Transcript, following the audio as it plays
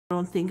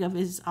don't think of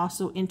is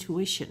also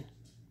intuition.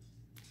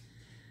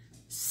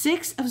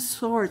 Six of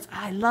Swords.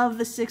 I love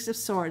the Six of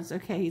Swords.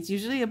 Okay, it's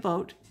usually a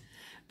boat,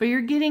 but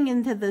you're getting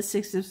into the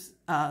Six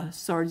of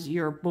Swords,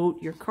 your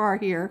boat, your car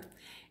here,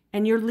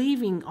 and you're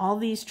leaving all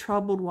these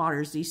troubled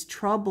waters, these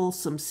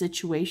troublesome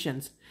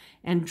situations,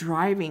 and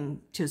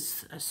driving to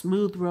a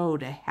smooth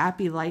road, a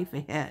happy life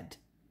ahead,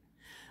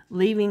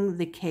 leaving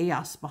the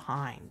chaos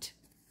behind.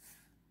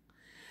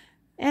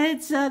 And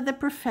it's the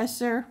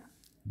Professor,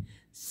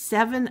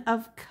 Seven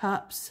of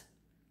Cups.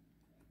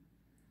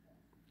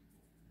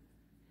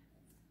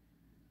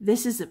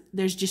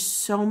 There's just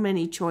so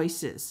many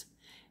choices.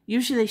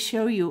 Usually they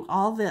show you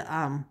all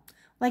the,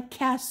 like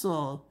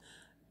castle,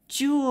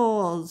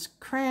 jewels,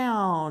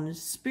 crown,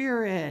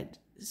 spirit,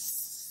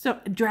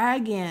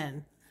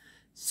 dragon.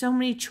 So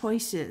many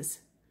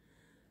choices.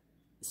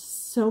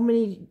 So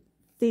many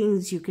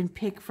things you can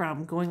pick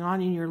from going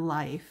on in your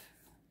life,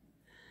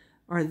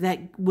 or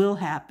that will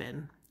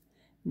happen.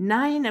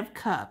 Nine of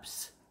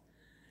Cups.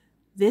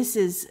 This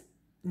is,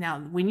 now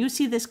when you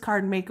see this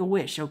card, make a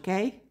wish,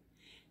 okay?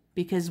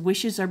 Because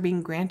wishes are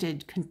being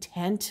granted.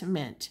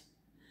 Contentment.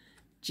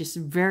 Just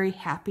very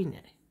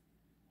happiness.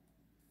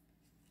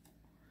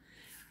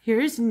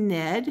 Here's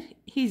Ned.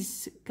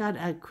 He's got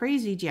a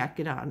crazy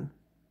jacket on.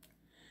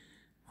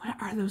 What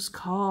are those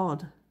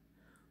called?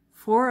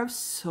 Four of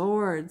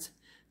Swords.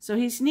 So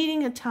he's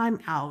needing a time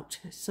out,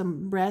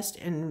 some rest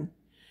and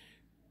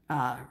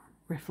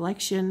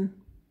reflection.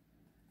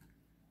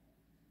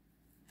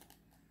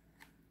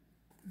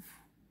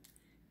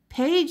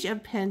 Page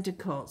of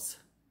Pentacles.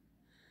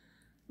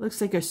 Looks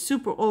like a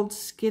super old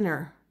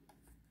Skinner.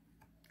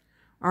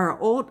 Or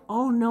old,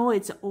 oh no,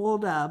 it's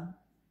old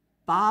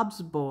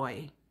Bob's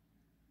boy.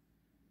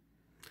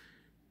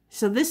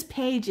 So this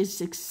page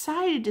is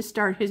excited to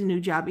start his new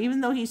job,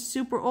 even though he's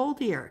super old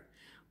here,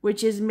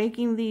 which is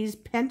making these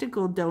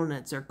pentacle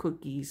donuts or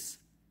cookies.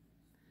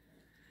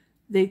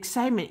 The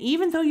excitement,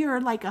 even though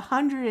you're like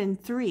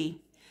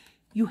 103,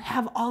 you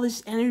have all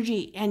this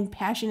energy and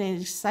passion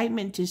and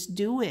excitement to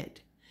do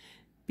it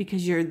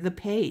because you're the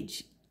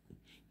page.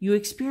 You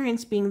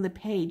experience being the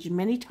page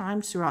many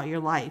times throughout your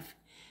life,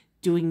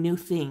 doing new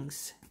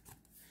things.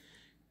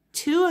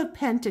 Two of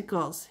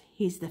Pentacles.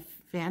 He's the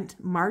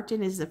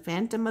Martin is the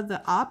Phantom of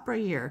the Opera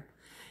here.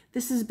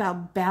 This is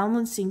about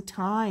balancing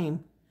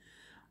time,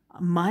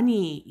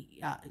 money,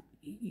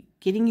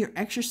 getting your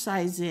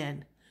exercise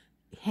in,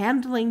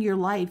 handling your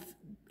life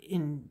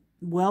in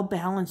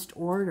well-balanced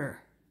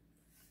order.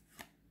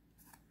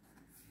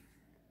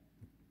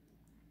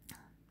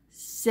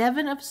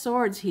 Seven of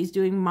Swords. He's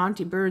doing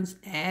Monty Burns'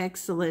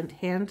 excellent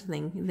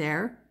handling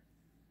there.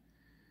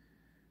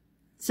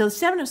 So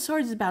Seven of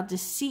Swords is about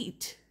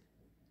deceit.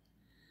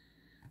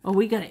 Oh,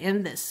 we got to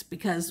end this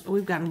because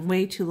we've gotten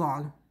way too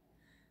long.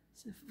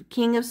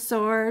 King of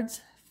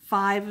Swords,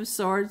 Five of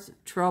Swords,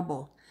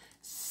 trouble.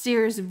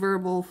 Serious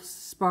verbal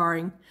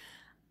sparring.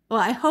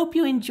 Well, I hope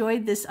you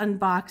enjoyed this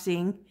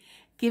unboxing.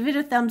 Give it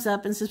a thumbs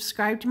up and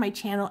subscribe to my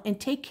channel, and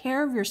take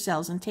care of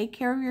yourselves and take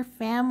care of your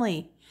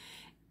family.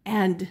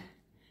 And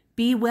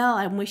be well.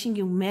 I'm wishing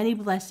you many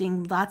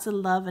blessings, lots of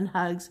love and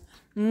hugs,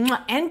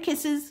 and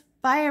kisses.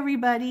 Bye,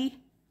 everybody.